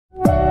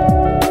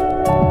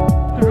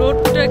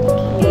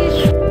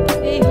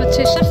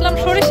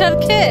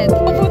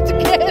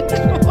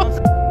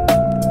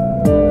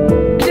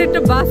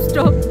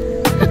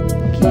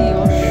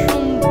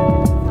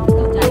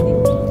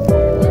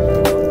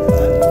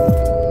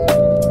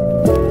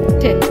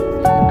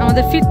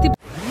আমাদের ফিরতি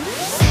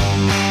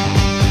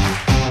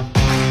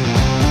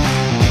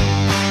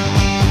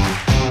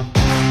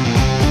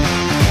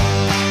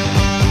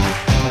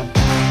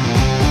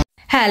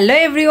hello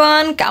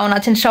everyone, কেমন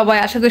আছেন সবাই?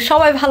 আশা করি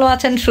সবাই ভালো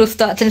আছেন, সুস্থ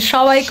আছেন।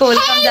 সবাইকে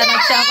ওয়েলকাম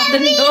জানাচ্ছি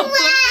আমাদের নতুন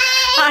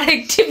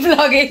আরেকটি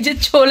ব্লগে যে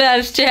চলে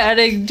আসছে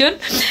আরেকজন।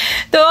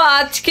 তো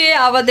আজকে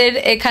আমাদের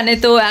এখানে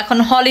তো এখন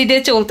হলিডে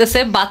চলতেছে,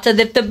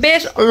 বাচ্চাদের তো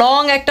বেশ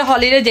লং একটা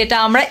হলিডে, যেটা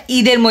আমরা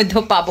ঈদের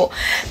মধ্যেও পাবো।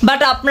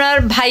 বাট আপনার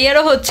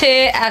ভাইয়ারও হচ্ছে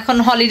এখন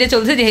হলিডে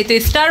চলছে, যেহেতু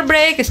স্টার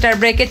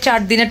ব্রেকের 4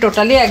 দিনে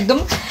টোটালি একদম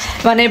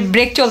মানে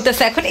ব্রেক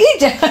চলতেছে এখন, এই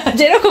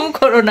যেরকম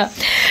করোনা।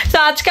 তো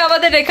আজকে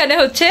আমাদের এখানে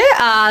হচ্ছে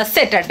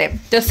স্যাটারডে।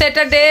 তো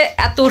স্যাটারডে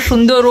এত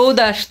সুন্দর রোদ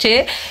আসছে,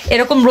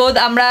 এরকম রোদ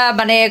আমরা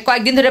মানে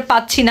কয়েকদিন ধরে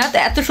পাচ্ছি না। তো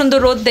এত সুন্দর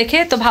রোদ দেখে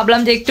তো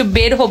ভাবলাম যে একটু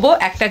বের হব,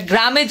 একটা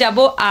গ্রামে যাব।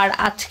 আর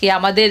আজকে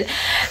আমাদের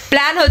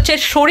প্ল্যান হচ্ছে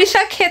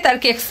সরিষা ক্ষেত আর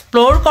কি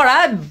এক্সপ্লোর করা।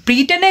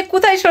 ব্রিটেনে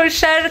কোথায়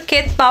সরিষার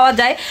ক্ষেত পাওয়া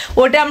যায়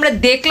ওটা আমরা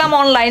দেখলাম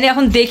অনলাইনে,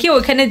 এখন দেখি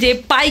ওইখানে যে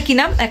পাই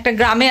কিনা। একটা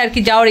গ্রামে আর কি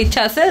যাওয়ার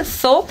ইচ্ছা আছে,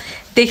 সো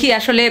দেখি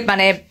আসলে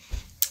মানে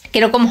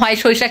কিরকম হয়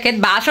সরিষা ক্ষেত,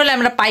 বা আসলে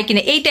আমরা পাই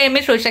কিনা। এই টাইমে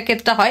সরিষা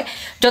ক্ষেতটা হয়,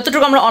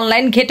 যতটুকু আমরা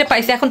অনলাইন ঘেটে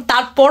পাইছি। এখন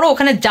তারপরও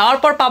ওখানে যাওয়ার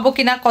পর পাবো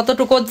কিনা,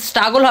 কতটুকু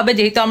স্ট্রাগল হবে,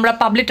 যেহেতু আমরা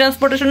পাবলিক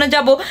ট্রান্সপোর্টেশনে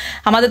যাব,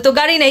 আমাদের তো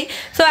গাড়ি নেই।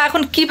 সো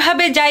এখন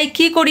কিভাবে যাই,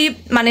 কি করি,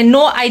 মানে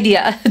নো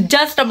আইডিয়া।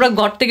 জাস্ট আমরা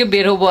ঘর থেকে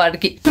বের হবো আর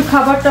কি। একটু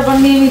খাবার টাবার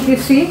নিয়ে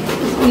নিতেছি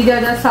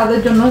ইজাজা সাদের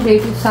জন্য,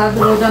 যেহেতু সাদ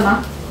রোজা না।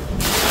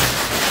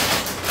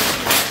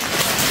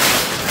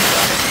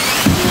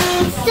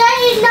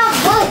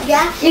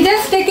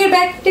 Just take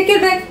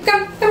your bag,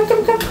 come.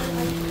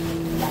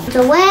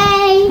 The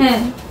way.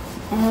 হ্যাঁ,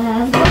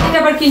 এটা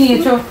আবার কি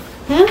নিয়েছো?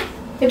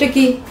 এটা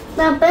কি?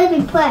 My baby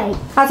plate.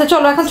 আচ্ছা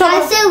চলো এখন চলো।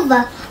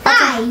 Silver.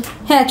 Hi.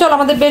 হ্যাঁ চলো,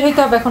 আমাদের বের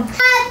হইতে হবে এখন।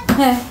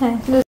 হ্যাঁ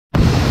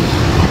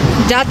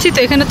যাচ্ছি তো,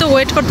 এখানে তো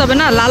ওয়েট করতে হবে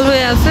না, লাল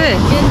হয়ে আছে।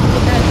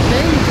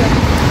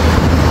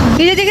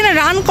 এই যে এখানে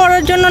রান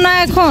করার জন্য না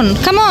এখন।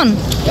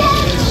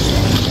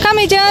 কাম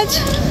Ijaz,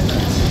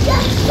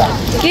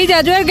 you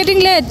are getting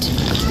late.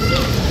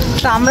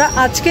 তো আমরা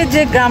আজকে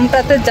যে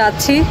গ্রামটাতে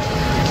যাচ্ছি,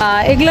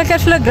 এগুলোকে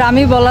আসলে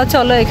গ্রামই বলা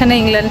চলো এখানে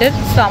ইংল্যান্ডের।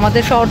 তো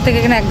আমাদের শহর থেকে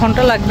এখানে 1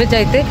 ঘন্টা লাগবে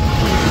যাইতে,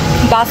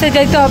 বাসে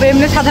যাইতে হবে।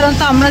 এমনি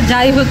সাধারণত আমরা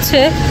যাই হচ্ছে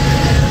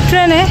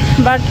ট্রেনে,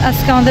 বাট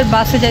আজকে আমাদের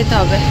বাসে যাইতে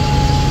হবে।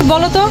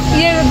 বলো তো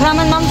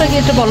গ্রামের নামটা কি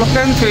একটু বলো।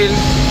 ক্লেনফিল্ড।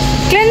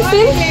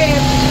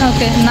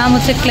 ওকে, নাম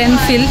হচ্ছে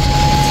ক্লেনফিল্ড,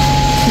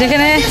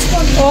 যেখানে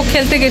ও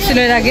খেলতে গেছিল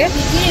এর আগে।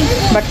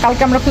 বাট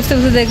কালকে আমরা খুঁজতে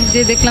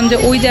দেখলাম যে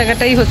ওই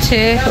জায়গাটাই হচ্ছে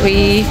ওই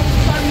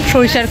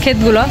সরিষার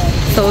ক্ষেতগুলো।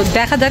 তো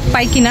দেখা যাক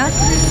পাই কিনা।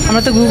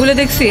 আমরা তো গুগলে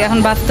দেখছি, এখন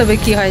বাস্তবে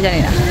কি হয় জানি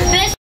না।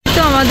 তো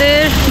আমাদের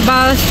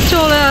বাস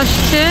চলে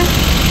আসছে।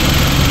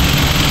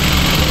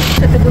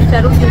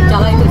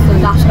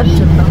 আসার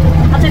জন্য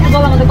আচ্ছা একটু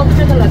বল, আমাদের কত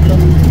টাকা লাগলো?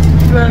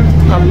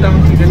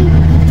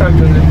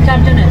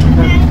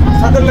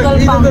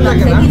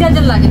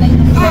 4 লাগে নাই,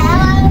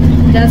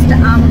 জাস্ট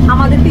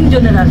আমাদের 3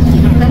 জনের আর কি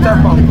 4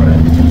 পাউন্ড করে,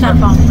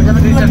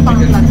 12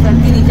 পাউন্ড লাগছে আর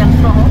 3 জন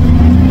সহ।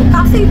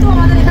 কাছেই তো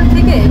আমাদের এখান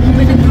থেকে, খুব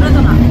বেশি দূরে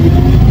তো না,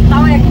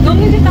 তাও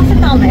একদমই যে কাছে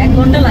তাও না, 1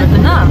 ঘন্টা লাগবে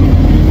না।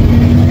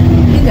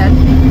 ঠিক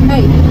আছে,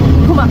 এই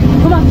ঘুমা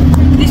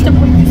ডিস্টার্ব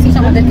করতেছিস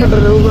আমাদেরকে।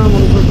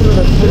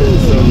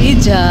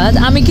 ইজাদ,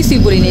 আমি কিছুই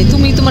বলি নাই,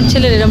 তুমি তোমার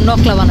ছেলের এরকম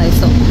নকলা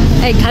বানাইছো।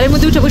 এই ঘাড়ের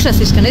মধ্যে উঠে বসে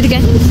আসিস কেন?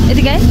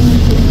 এদিকে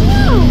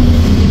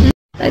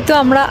তাই তো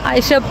আমরা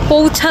আইসা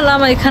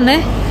পৌঁছালাম এখানে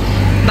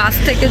বাস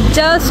থেকে।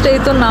 জাস্ট এই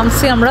তো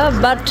নামছি আমরা,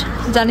 বাট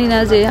জানি না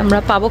যে আমরা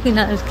পাবো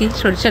কিনা আর কি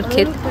সরিষার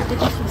ক্ষেত।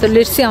 তো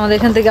লেটসি, আমাদের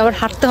এখান থেকে আবার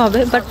হাঁটতে হবে।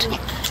 বাট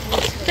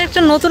এটা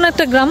একটা নতুন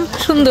একটা গ্রাম,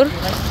 সুন্দর।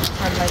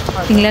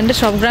 ইংল্যান্ডের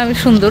সব গ্রামই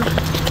সুন্দর।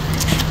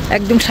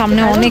 একদম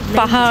সামনে অনেক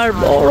পাহাড়,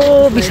 বড়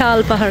বিশাল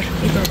পাহাড়।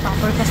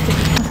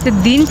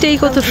 দিনটাই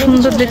কত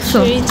সুন্দর দেখছো।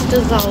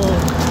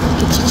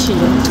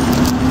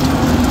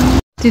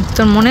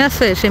 তোর মনে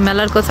আছে সেই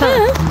মেলার কথা?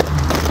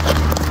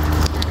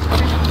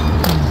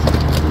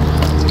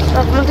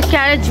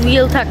 ক্যারেজ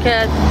হুইল থাকে,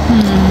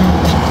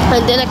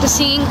 একটা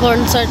সিঙ্গিং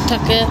কনসার্ট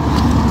থাকে।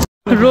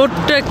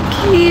 রোডটা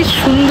কি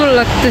সুন্দর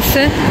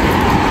লাগতেছে।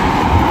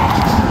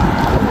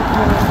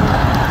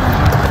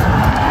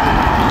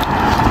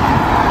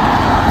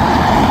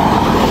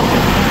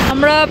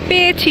 আমরা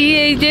পেয়েছি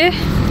এই যে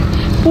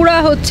পুরা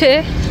হচ্ছে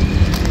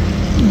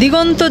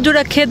দিগন্ত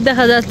জোড়া ক্ষেত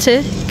দেখা যাচ্ছে,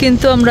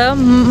 কিন্তু আমরা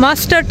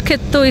মাস্টার্ড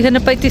ক্ষেত তো এখানে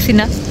পাইতেছি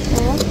না,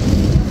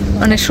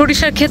 মানে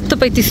সরিষার ক্ষেত তো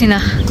পাইতেছি না।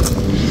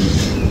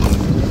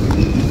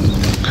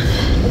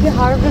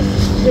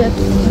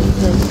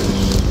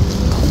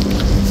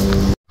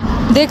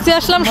 দেখতে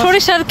আসলাম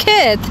সরিষার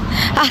ক্ষেত,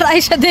 আর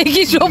আইসা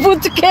দেখি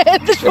সবুজ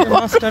ক্ষেত।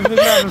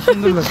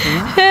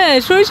 হ্যাঁ,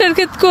 সরিষার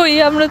ক্ষেত কই,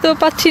 আমরা তো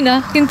পাচ্ছি না।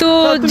 কিন্তু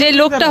যে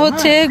লোকটা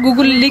হচ্ছে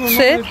গুগল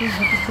লিখছে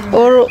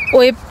ওর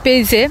ওয়েব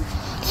পেজে,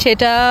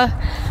 সেটা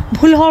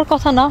ভুল হওয়ার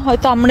কথা না,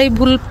 হয়তো আমরাই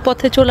ভুল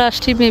পথে চলে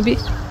আসছি মেবি।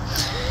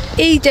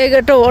 এই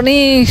জায়গাটা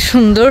অনেক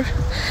সুন্দর।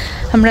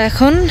 আমরা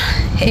এখন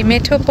এই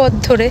মেঠো পথ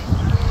ধরে,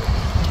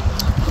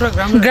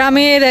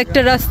 গ্রামের একটা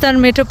রাস্তার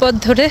মেঠো পথ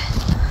ধরে।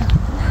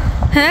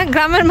 হ্যাঁ,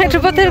 গ্রামের মেঠো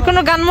পথের কোনো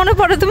গান মনে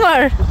পড়ে তোমার?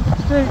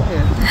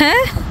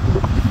 হ্যাঁ,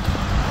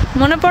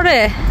 মনে পড়ে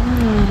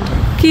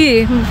কি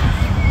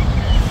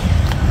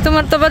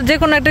তোমার? তো আবার যে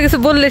কোনো একটা কিছু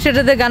বললে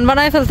সেটাতে গান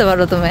বানায় ফেলতে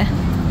পারো তুমি।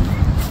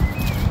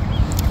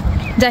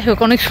 যাই হোক,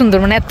 অনেক সুন্দর,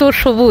 মানে এত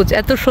সবুজ,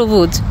 এত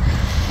সবুজ।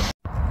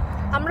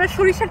 আমরা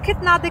সরিষার ক্ষেত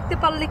না দেখতে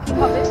পারলে কি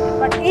হবে,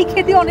 বাট এই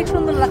ক্ষেতই অনেক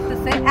সুন্দর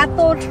লাগতেছে, এত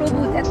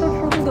সবুজ, এত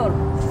সুন্দর।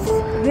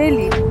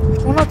 রিয়েলি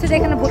মনে হচ্ছে যে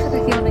এখানে বসে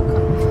থাকি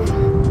অনেকক্ষণ।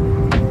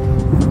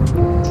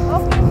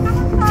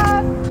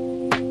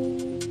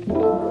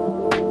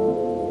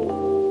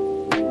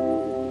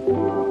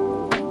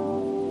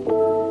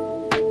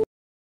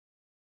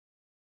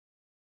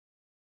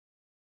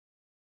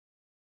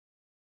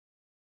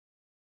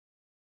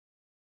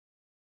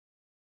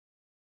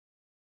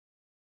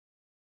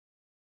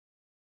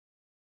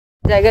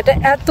 জায়গাটা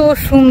এত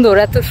সুন্দর,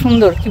 এত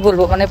সুন্দর, কি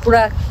বলবো, মানে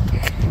পুরা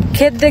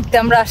ক্ষেত দেখতে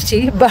আমরা আসছি,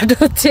 বাট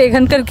হচ্ছে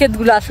এখানকার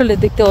ক্ষেতগুলো আসলে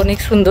দেখতে অনেক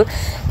সুন্দর।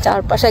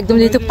 চারপাশে একদম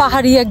যেহেতু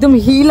পাহাড়ি, একদম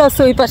হিল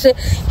আছে ওই পাশে,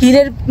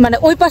 হিলের মানে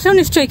ওই পাশেও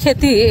নিশ্চয়ই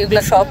ক্ষেতি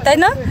এগুলো সব, তাই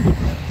না?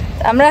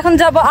 আমরা এখন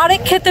যাব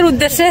আরেক ক্ষেতের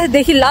উদ্দেশ্যে,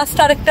 দেখি লাস্ট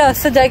আরেকটা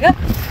আছে জায়গা,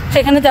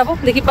 সেখানে যাব,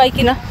 দেখি পাই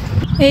কিনা।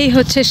 এই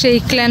হচ্ছে সেই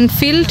ক্ল্যান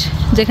ফিল্ড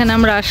যেখানে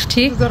আমরা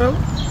আসছি।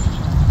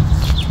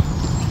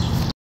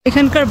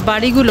 এখানকার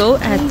বাড়িগুলো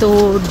এত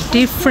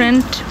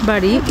ডিফারেন্ট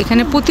বাড়ি,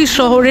 এখানে প্রতি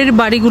শহরের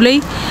বাড়িগুলোই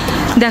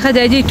দেখা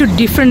যায় যে একটু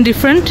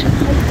ডিফারেন্ট।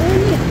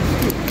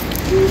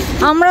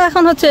 আমরা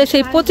এখন হচ্ছে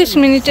সেই 25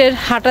 মিনিটের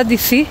হাঁটা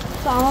দিছি,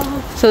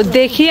 তো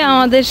দেখি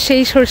আমাদের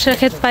সেই সরিষা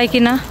ক্ষেত পাই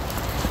কিনা,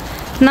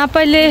 না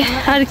পাইলে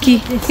আর কি।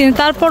 কিন্তু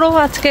তারপরও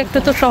আজকে একটা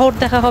তো শহর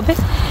দেখা হবে,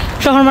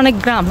 শহর মানে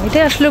গ্রাম, এটা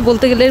আসলে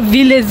বলতে গেলে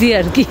ভিলেজই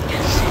আর কি,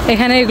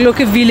 এখানে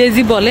এগুলোকে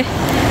ভিলেজই বলে।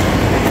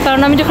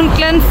 কারণ আমি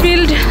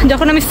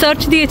যখন আমি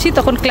সার্চ দিয়েছি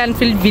তখন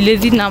ক্ল্যানফিল্ড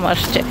ভিলেজই নাম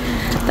আসছে,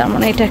 তার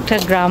মানে এটা একটা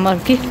গ্রাম আর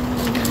কি।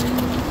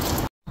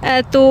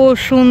 এত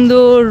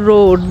সুন্দর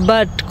রোড,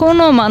 বাট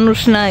কোনো মানুষ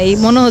নাই,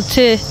 মনে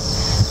হচ্ছে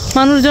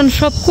মানুষজন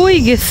সব কই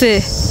গেছে।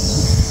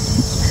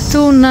 তো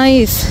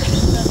নাইস।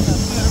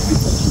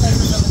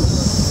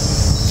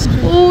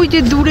 ওই যে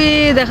দূরে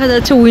দেখা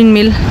যাচ্ছে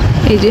উইন্ডমিল,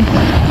 এই যে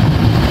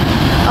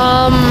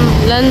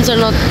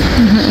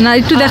না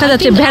একটু দেখা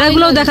যাচ্ছে,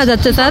 ভেড়াগুলোও দেখা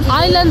যাচ্ছে। স্যার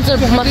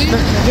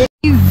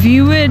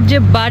ভিউ এর যে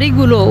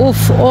বাড়িগুলো,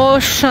 উফ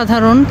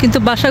অসাধারণ, কিন্তু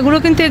বাসাগুলো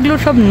কিন্তু এগুলো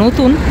সব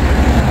নতুন।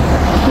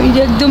 এই যে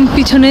একদম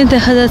পিছনে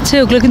দেখা যাচ্ছে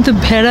ওগুলো কিন্তু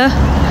ভেড়া,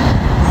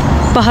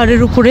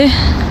 পাহাড়ের উপরে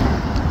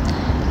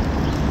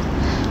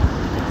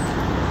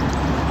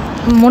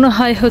মনে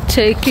হয় হচ্ছে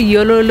একটু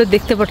ইয়েলো ইয়েলো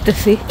দেখতে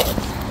পারতেছি,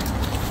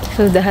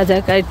 তো দেখা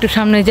যাক, আর একটু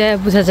সামনে যায়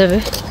বোঝা যাবে,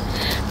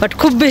 বাট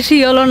খুব বেশি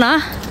ইয়েলো না,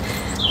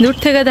 দূর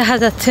থেকে দেখা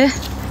যাচ্ছে।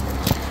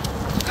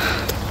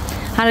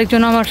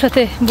 আরেকজন আমার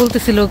সাথে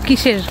বলতেছিল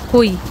কিসের,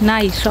 কই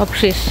নাই, সব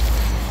শেষ।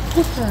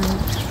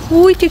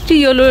 ওই একটু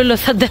ইয়েলো ইয়েলো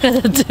স্যার দেখা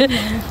যাচ্ছে।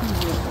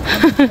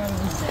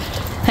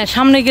 হ্যাঁ,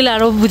 সামনে গেলে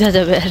আরো বোঝা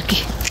যাবে আর কি।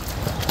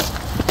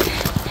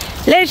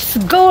 লেটস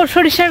গো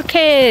সরিষার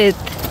ক্ষেত।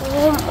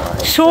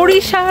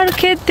 সরিষার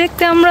ক্ষেত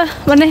দেখতে আমরা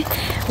মানে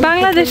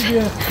বাংলাদেশ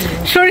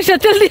সরিষা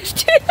তেল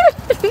দিয়েছি,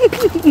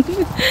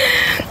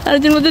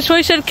 আরেকজন মধ্যে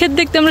সরিষার ক্ষেত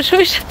দেখতে আমরা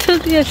সরিষার তেল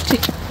দিয়ে আসছি।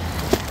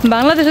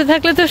 বাংলাদেশে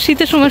থাকলে তো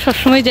শীতের সময়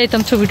সবসময়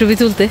যাইতাম ছবি টবি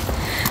তুলতে,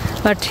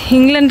 বাট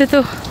ইংল্যান্ডে তো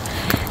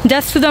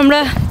জাস্ট শুধু আমরা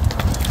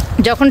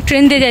যখন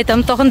ট্রেন দিয়ে যাইতাম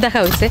তখন দেখা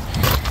হয়েছে,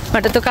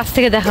 বাট তো কাছ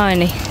থেকে দেখা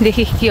হয়নি।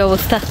 দেখি কি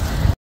অবস্থা।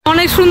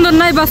 অনেক সুন্দর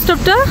নয় বাস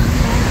স্টপটা?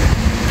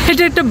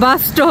 এটা একটা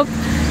বাস স্টপ।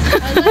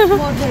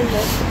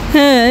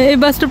 হ্যাঁ, এই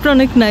বাস স্টপটা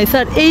অনেক নাইস,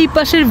 আর এই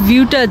পাশের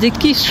ভিউটা যে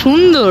কি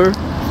সুন্দর,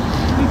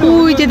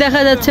 ওই যে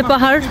দেখা যাচ্ছে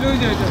পাহাড়।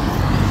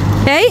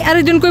 এই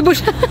আরেকজন কই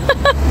বসে,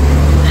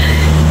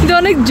 কিন্তু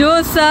অনেক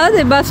জোস স্যার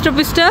এই বাস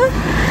স্টপেজটা।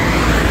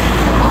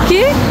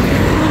 কি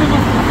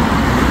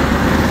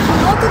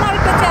নতুন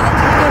আরেকটা চ্যালেঞ্জ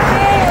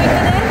করছে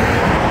ওইখানে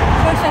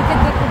সরিষা ক্ষেত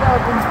দেখতে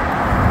যাওয়ার জন্য।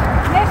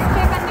 Let's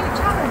take a new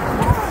challenge.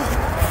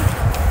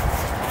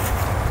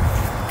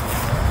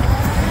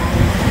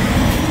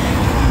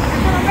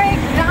 এখন আমরা এই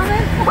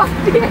গ্রামের পথ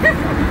দিয়ে,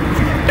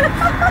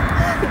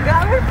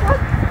 গ্রামের পথ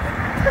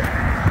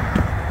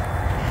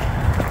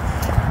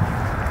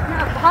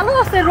ভালো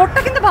আছে, রোডটা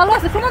কিন্তু ভালো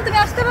আছে। সুমন তুমি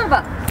আসতে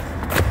পারবা?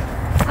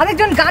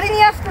 আরেকজন গাড়ি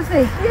নিয়ে আসতেছে,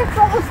 কি একটা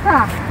অবস্থা।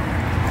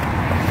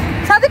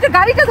 সাথে একটু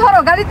গাড়িটা ধরো,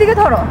 গাড়ির দিকে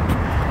ধরো।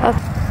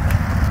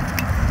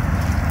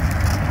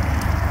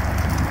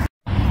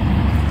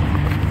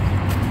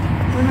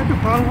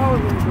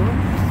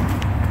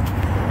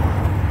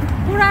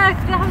 পুরা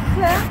একটা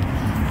হচ্ছে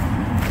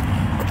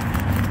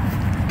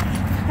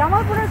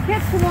জামালপুরের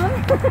ক্ষেত সুমন।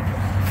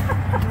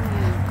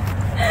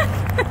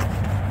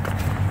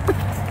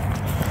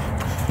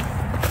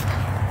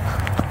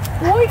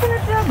 ওইখানে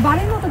একটা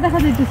বাড়ির মতো দেখা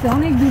যাচ্ছে,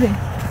 অনেক দূরে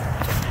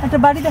একটা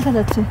বাড়ি দেখা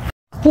যাচ্ছে।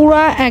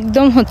 পুরা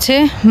একদম হচ্ছে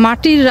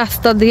মাটির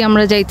রাস্তা দিয়ে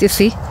আমরা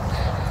যাইতেছি,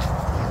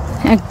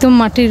 একদম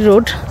মাটির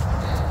রোড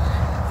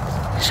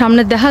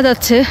সামনে দেখা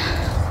যাচ্ছে,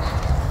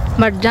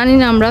 বাট জানি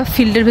না আমরা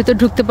ফিল্ডের ভিতর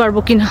ঢুকতে পারবো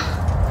কিনা।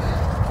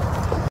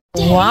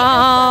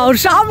 ওয়াও,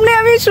 সামনে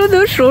আমি শুধু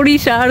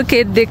সরিষার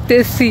ক্ষেত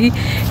দেখতেছি,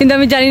 কিন্তু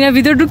আমি জানি না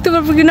ভিতরে ঢুকতে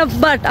পারবো কিনা,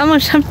 বাট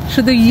আমার সামনে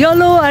শুধু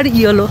ইয়েলো আর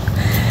ইয়েলো।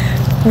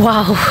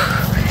 ওয়াও,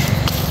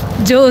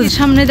 জোস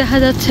সামনে দেখা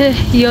যাচ্ছে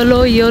ইয়েলো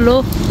ইয়েলো,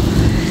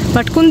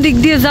 বাট কোন দিক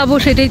দিয়ে যাব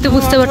সেটাই তো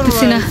বুঝতে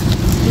পারতেছি না।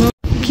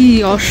 কি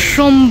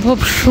অসম্ভব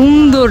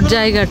সুন্দর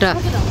জায়গাটা।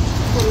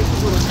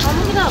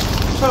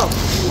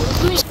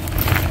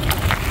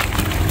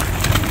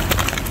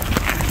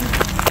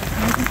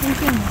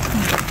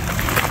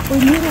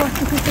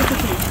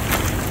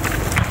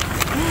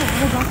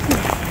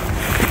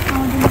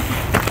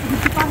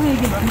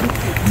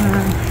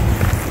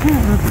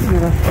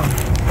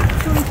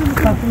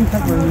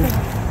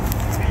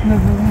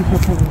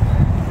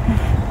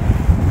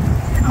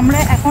 আমরা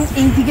এখন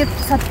এই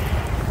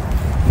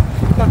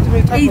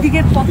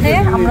দিকের পথে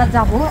আমরা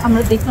যাব।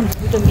 আমরা দেখলাম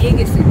দুটো মেয়ে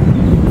গেছে,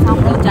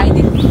 আমরাও যাই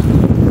দেখি।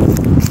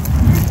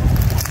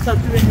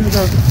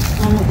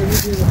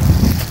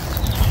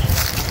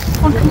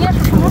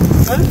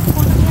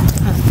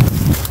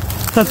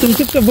 তুমি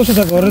চুপচাপ বসে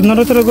থাকো,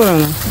 নড়াচড়া করো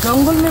না।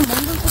 জঙ্গল মে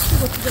মঙ্গল করতে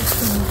করতে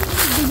যাচ্ছি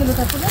গেল।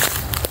 তারপরে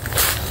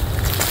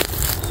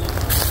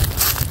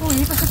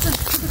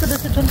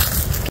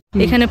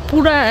এখানে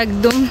পুরা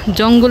একদম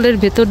জঙ্গলের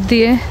ভেতর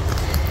দিয়ে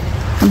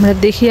আমরা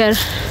দেখি। আর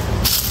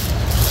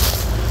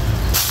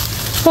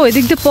ও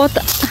এদিক দিয়ে পথ,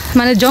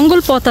 মানে জঙ্গল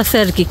পথ আছে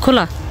আর কি,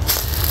 খোলা।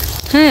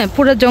 হ্যাঁ,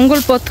 পুরা জঙ্গল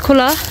পথ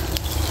খোলা।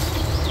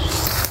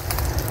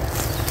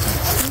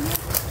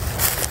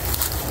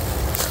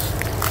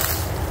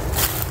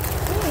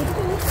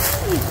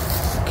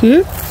 কি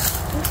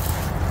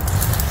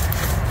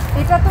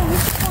এটা তো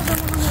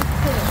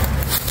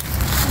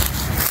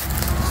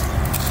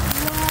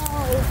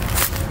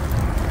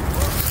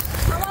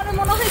আমার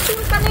মনে হয়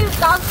চুলকানির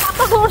গাছ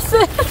পাতা ধরছে।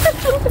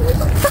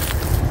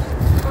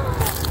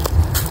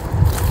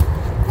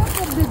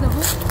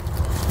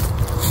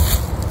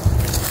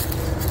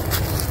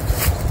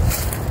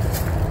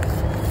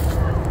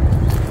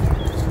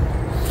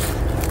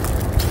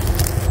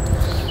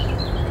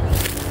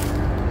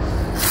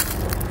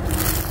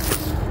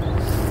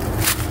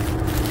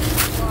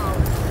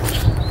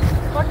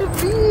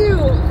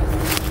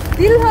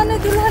 दुल्हन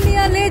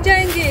दुल्हनिया ले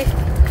जाएंगे।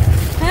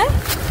 हैं?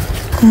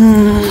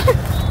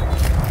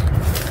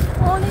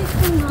 অনেক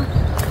সুন্দর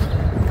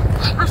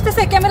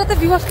আসতেছে, ক্যামেরাতে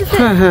ভিউ আসতেছে।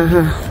 হ্যাঁ হ্যাঁ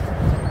হ্যাঁ।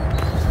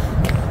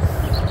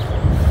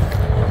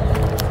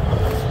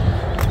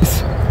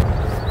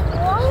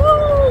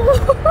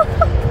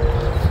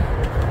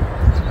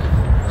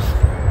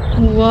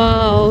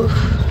 ওয়াও,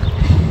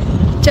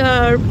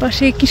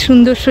 চারপাশে কি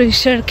সুন্দর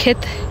সরিষার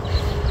ক্ষেত।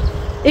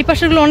 এই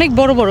পাশেগুলো অনেক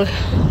বড় বড়,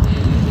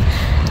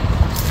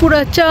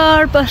 পুরা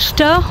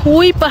চারপাশটা,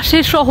 ওই পাশে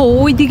সহ,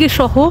 ওই দিকে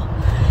সহ,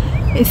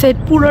 এই সাইড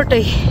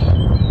পুরোটাই।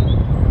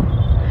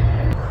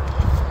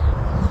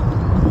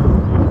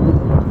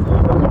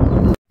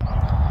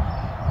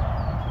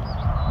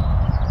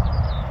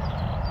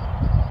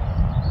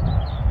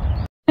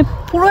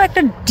 পুরো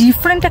একটা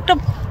ডিফারেন্ট একটা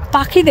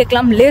পাখি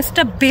দেখলাম,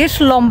 লেজটা বেশ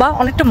লম্বা,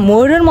 অনেকটা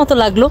ময়ূরের মতো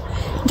লাগলো,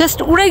 জাস্ট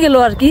উড়ে গেল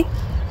আর কি।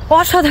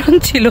 অসাধারণ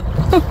ছিল।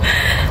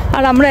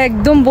 আর আমরা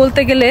একদম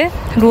বলতে গেলে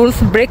রুলস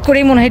ব্রেক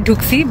করেই মনে হয়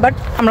ঢুকছি, বাট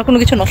আমরা কোনো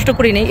কিছু নষ্ট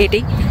করি নাই,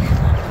 এটাই।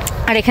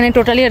 আর এখানে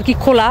টোটালি আর কি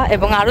খোলা,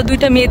 এবং আরও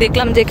দুইটা মেয়ে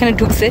দেখলাম যে এখানে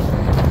ঢুকছে,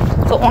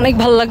 তো অনেক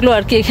ভালো লাগলো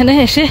আর কি এখানে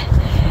এসে,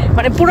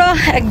 মানে পুরো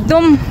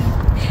একদম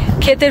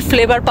ক্ষেতের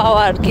ফ্লেভার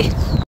পাওয়া আর কি।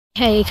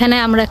 হ্যাঁ, এখানে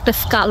আমরা একটা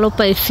স্কালও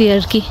পাইছি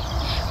আর কি,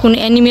 কোন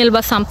অ্যানিমেল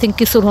বা সামথিং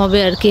কিছুর হবে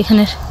আর কি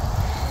এখানে।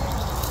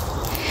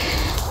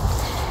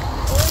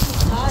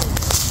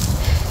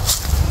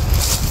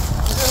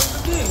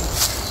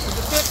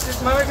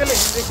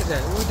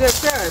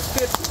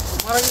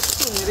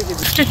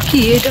 কি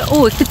এটা? ও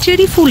একটা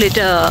চেরি ফুল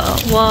এটা।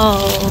 ওয়াও,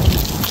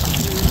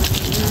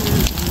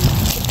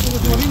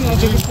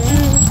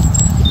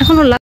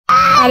 এখনো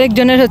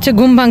আরেকজনের হচ্ছে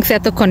ঘুম ভাঙছে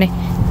এতক্ষণে।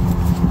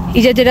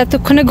 ইজাজের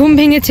এতক্ষণে ঘুম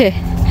ভেঙেছে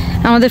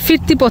আমাদের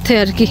ফিরতি পথে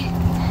আর কি।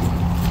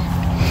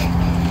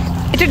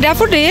 এটা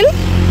daffodil.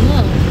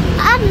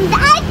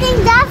 I think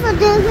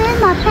daffodil is my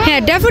favorite.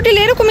 হ্যাঁ, ড্যাফোডিল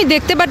এরকমই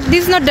দেখতে, বাট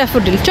দিস নট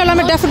ড্যাফোডিল। চলো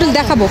আমরা ড্যাফোডিল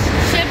দেখাবো।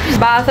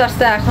 বাস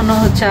আসতে এখনো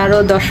হচ্ছে আরো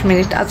 10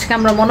 মিনিট। আজকে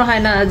আমরা মনে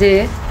হয় না যে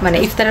মানে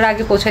ইফতারের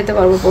আগে পৌঁছাইতে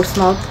পারবো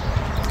পোর্টসমাউথ,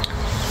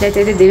 যাইতে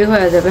যাইতে দেরি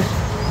হয়ে যাবে,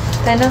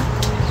 তাই না?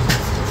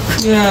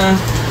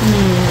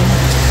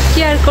 কি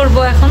আর করবো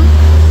এখন,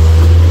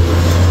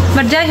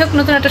 বাট যাই হোক,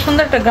 নতুন একটা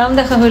সুন্দর একটা গ্রাম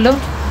দেখা হইলো।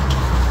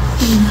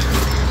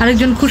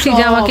 আরেকজন খুশি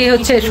যে আমাকে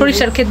হচ্ছে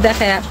সরিষার ক্ষেত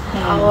দেখায়।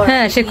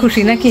 হ্যাঁ, সে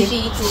খুশি নাকি?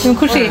 তুমি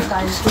খুশি?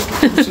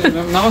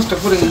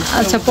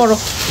 আচ্ছা, পড়ো।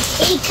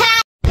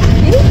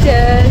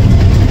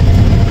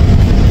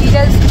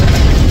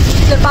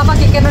 তোর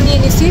পাপাকে কেন নিয়ে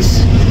নিছিস?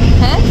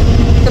 হ্যাঁ,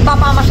 তোর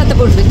পাপা আমার সাথে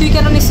বসবে, তুই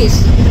কেন নিছিস?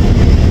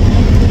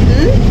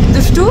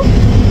 দুষ্টু,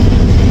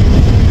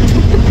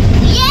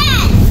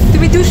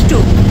 তুমি দুষ্টু,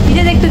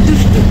 এটা একটা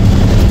দুষ্টু।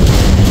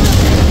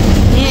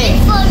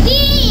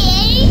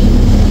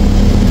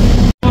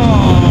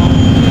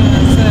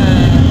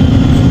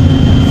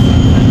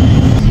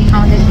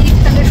 আমাদের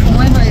ইফতারের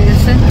সময় হয়ে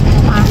গেছে,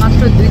 আর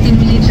মাত্র 2-3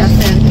 মিনিট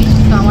আছে আর কি।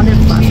 তো আমাদের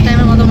ফার্স্ট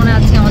টাইমের মতো মনে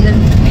আজকে আমাদের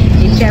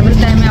এই ট্রাভেল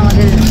টাইমে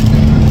আমাদের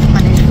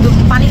মানে শুধু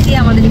পানি দিয়ে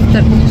আমাদের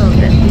ইফতার করতে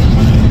হবে আর কি,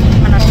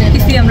 মানে আসলে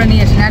কিছুই আমরা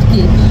নিয়ে আসি আর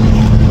কি।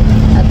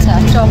 আচ্ছা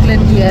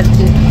চকলেট দিয়ে আর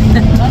কি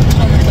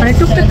মানে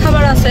টুকটাক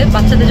খাবার আছে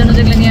বাচ্চাদের জন্য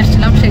যেগুলো নিয়ে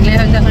আসছিলাম সেগুলোই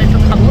হয়তো এখন একটু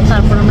খাবো,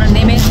 তারপর আমরা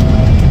নেমে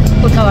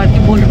কোথাও আর কি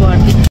বসবো আর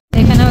কি।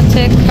 এখানে হচ্ছে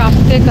কাপ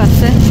কেক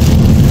আছে,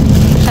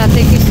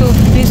 সাথে কিছু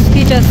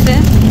বিস্কিট আছে,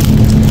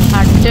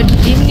 আর দুটো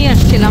ডিম নিয়ে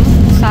আসছিলাম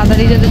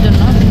সাদারিজাদের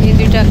জন্য, এই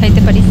দুইটা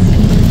খাইতে পারি।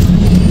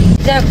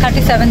 যাই হোক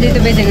 37 যেহেতু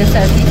বেজে গেছে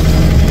আর কি।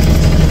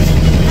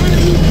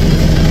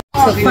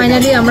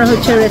 ফাইনালি আমরা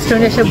হচ্ছে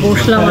রেস্টুরেন্টে এসে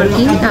বসলাম আর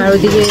কি। আর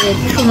ওইদিকে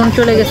সুমন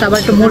চলে গেছে আবার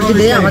একটু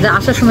মসজিদে, আমাদের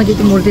আসার সময়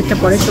যেহেতু মসজিদটা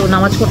পড়ে তো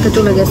নামাজ পড়তে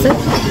চলে গেছে।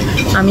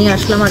 আমি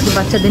আসলাম আর কি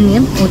বাচ্চাদের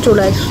নিয়ে, ও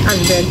চলে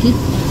আসবে আর কি।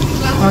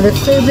 আমাদের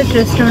ফেভারিট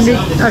রেস্টুরেন্টে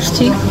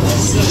আসছি,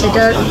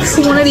 এটা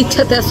সুমনের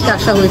ইচ্ছাতে আজকে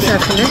আসা হয়েছে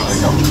আসলে,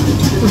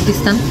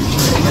 কুর্দিস্তান।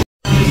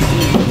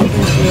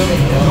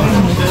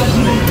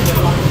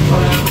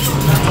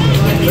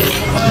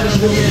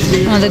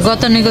 আমাদের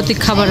গতানুগতিক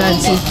খাবার আর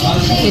কি,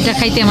 এটা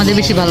খাইতে আমাদের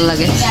বেশি ভালো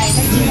লাগে।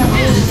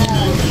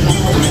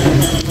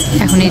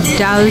 এখন এই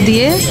ডাল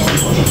দিয়ে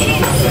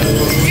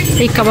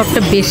এই কাবাবটা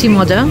বেশি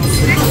মজা।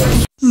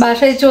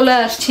 বাসায় চলে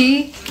আসছি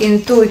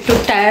কিন্তু একটু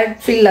টায়ার্ড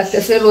ফিল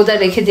লাগতেছে, রোজা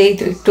রেখে যেই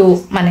তো একটু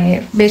মানে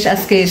বেশ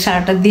আজকে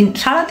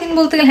সারাদিন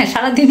বলতে গেলে হ্যাঁ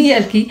সারাদিনই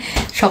আর কি,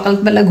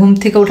 সকালবেলা ঘুম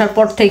থেকে ওঠার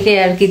পর থেকে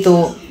আর কি তো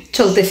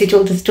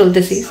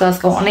চলতেছি তো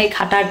আজকে অনেক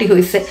হাঁটাহাঁটি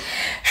হয়েছে,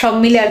 সব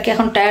মিলে আর কি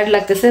এখন টায়ার্ড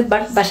লাগতেছে।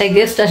 বাট বাসায়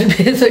গেস্ট আসবে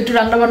তো একটু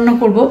রান্নাবান্না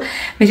করবো,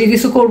 বেশি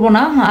কিছু করবো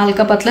না,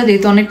 হালকা পাতলা,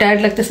 যেহেতু অনেক টায়ার্ড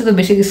লাগতেছে তো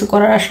বেশি কিছু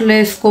করার আসলে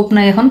স্কোপ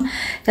নাই এখন,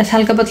 জাস্ট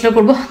হালকা পাতলা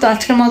করবো। তো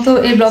আজকের মতো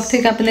এই ব্লগ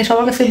থেকে আপনাদের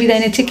সবার কাছে বিদায়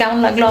নিচ্ছি। কেমন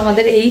লাগলো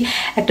আমাদের এই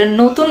একটা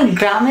নতুন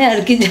গ্রামে আর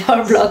কি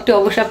যাওয়ার ব্লগটি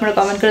অবশ্যই আপনারা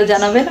কমেন্ট করে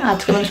জানাবেন।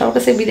 আজকে মানে সবার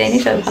কাছে বিদায়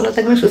নিই, সবাই ভালো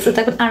থাকবেন, সুস্থ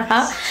থাকবেন। আর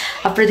হ্যাঁ,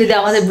 আপনারা যদি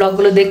আমাদের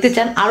ব্লগগুলো দেখতে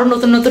চান, আরও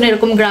নতুন নতুন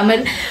এরকম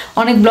গ্রামের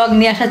অনেক ব্লগ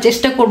নিয়ে আসার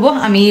চেষ্টা করব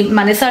আমি,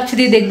 মানে সার্চ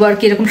দিয়ে দেখবো আর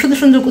কি এরকম সুন্দর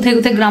সুন্দর কোথায়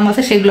কোথায় গ্রাম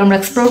আছে সেগুলো আমরা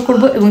এক্সপ্লোর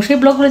করবো, এবং সেই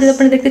ব্লগগুলো যদি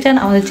আপনারা দেখতে চান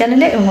আমাদের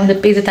চ্যানেলে এবং আমাদের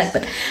পেজে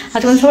থাকবেন।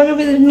 আজকে সবাই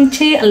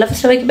নিচ্ছি, আল্লাহ হাফেজ,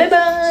 সবাইকে বাই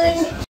বাই।